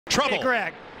Trouble. Big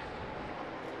wreck.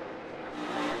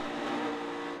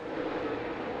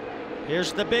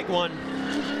 Here's the big one.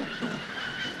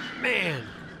 Man.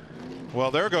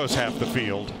 Well, there goes half the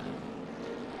field.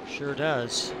 Sure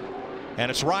does.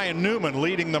 And it's Ryan Newman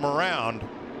leading them around.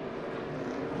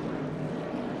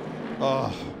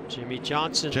 Oh, Jimmy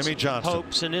Johnson's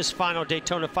hopes in his final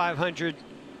Daytona 500.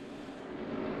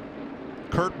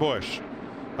 Kurt Busch,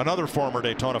 another former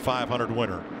Daytona 500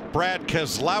 winner. Brad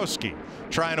Keselowski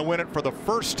trying to win it for the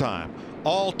first time,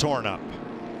 all torn up.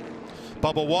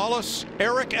 Bubba Wallace,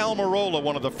 Eric Almirola,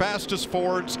 one of the fastest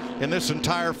Fords in this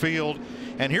entire field.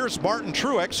 And here's Martin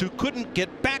Truex, who couldn't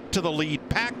get back to the lead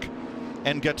pack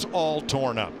and gets all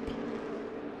torn up.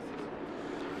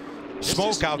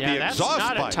 Smoke out the exhaust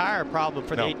pipe. That's not a tire problem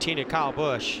for the 18 of Kyle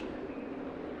Busch.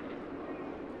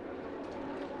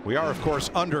 We are, of course,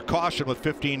 under caution with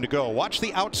 15 to go. Watch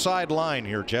the outside line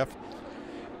here, Jeff.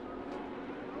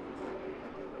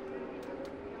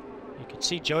 You can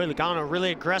see Joey Logano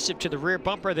really aggressive to the rear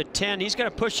bumper of the 10. He's going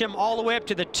to push him all the way up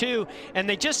to the 2. And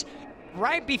they just,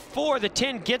 right before the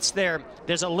 10 gets there,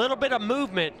 there's a little bit of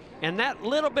movement. And that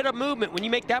little bit of movement, when you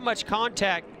make that much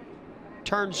contact,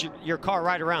 turns your car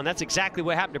right around. That's exactly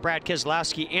what happened to Brad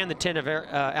Keselowski and the 10 of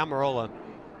Almirola.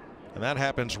 And that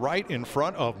happens right in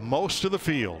front of most of the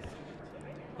field.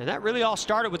 And that really all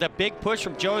started with a big push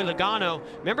from Joey Logano.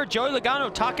 Remember Joey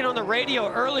Logano talking on the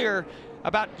radio earlier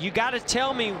about, you got to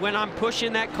tell me when I'm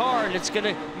pushing that car and it's going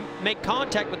to make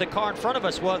contact with the car in front of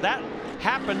us. Well, that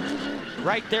happened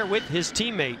right there with his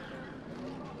teammate.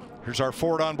 Here's our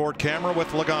Ford onboard camera with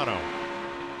Logano.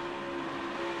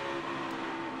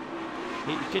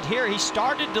 You could hear he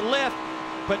started to lift,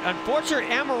 but unfortunately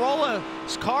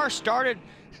Almirola's car started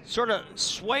sort of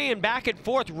swaying back and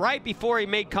forth right before he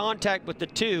made contact with the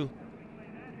 2.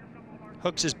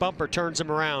 Hooks his bumper, turns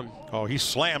him around. Oh, he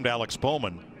slammed Alex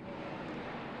Bowman.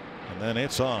 And then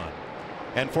it's on.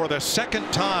 And for the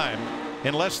second time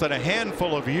in less than a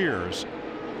handful of years,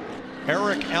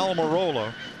 Eric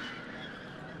Almirola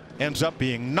ends up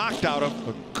being knocked out of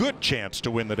a good chance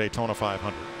to win the Daytona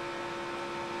 500.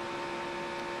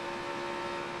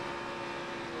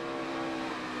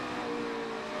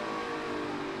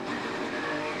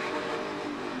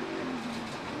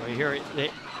 Here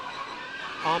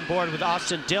on board with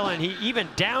Austin Dillon. He even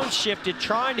downshifted,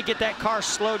 trying to get that car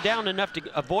slowed down enough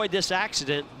to avoid this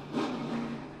accident.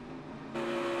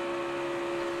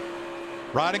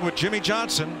 Riding with Jimmy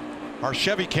Johnson, our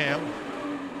Chevy cam.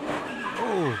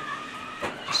 Ooh,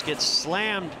 just gets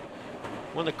slammed.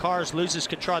 One of the cars loses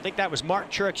control. I think that was Martin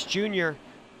Truex Jr.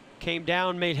 Came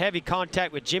down, made heavy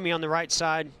contact with Jimmy on the right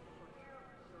side.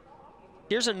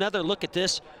 Here's another look at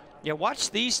this. Yeah, watch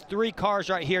these 3 cars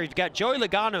right here. You've got Joey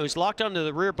Logano, who's locked onto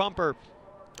the rear bumper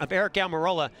of Eric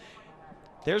Almirola.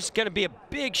 There's going to be a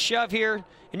big shove here.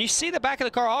 And you see the back of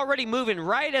the car already moving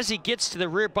right as he gets to the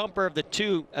rear bumper of the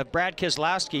 2 of Brad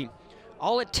Keselowski.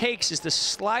 All it takes is the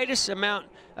slightest amount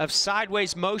of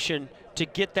sideways motion to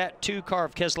get that 2 car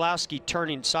of Keselowski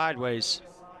turning sideways.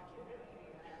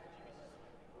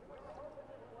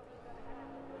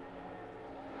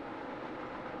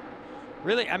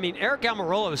 Really, I mean, Eric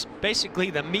Almirola was basically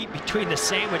the meat between the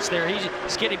sandwich there.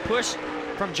 He's getting pushed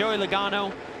from Joey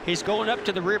Logano. He's going up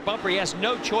to the rear bumper. He has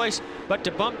no choice but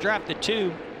to bump draft the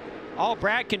 2. All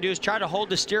Brad can do is try to hold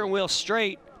the steering wheel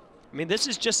straight. I mean, this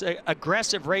is just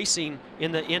aggressive racing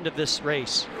in the end of this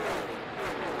race.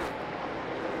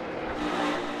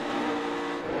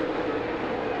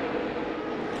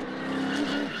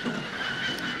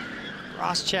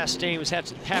 Ross Chastain was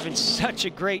having such a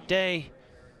great day.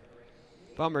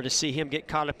 Bummer to see him get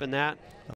caught up in that.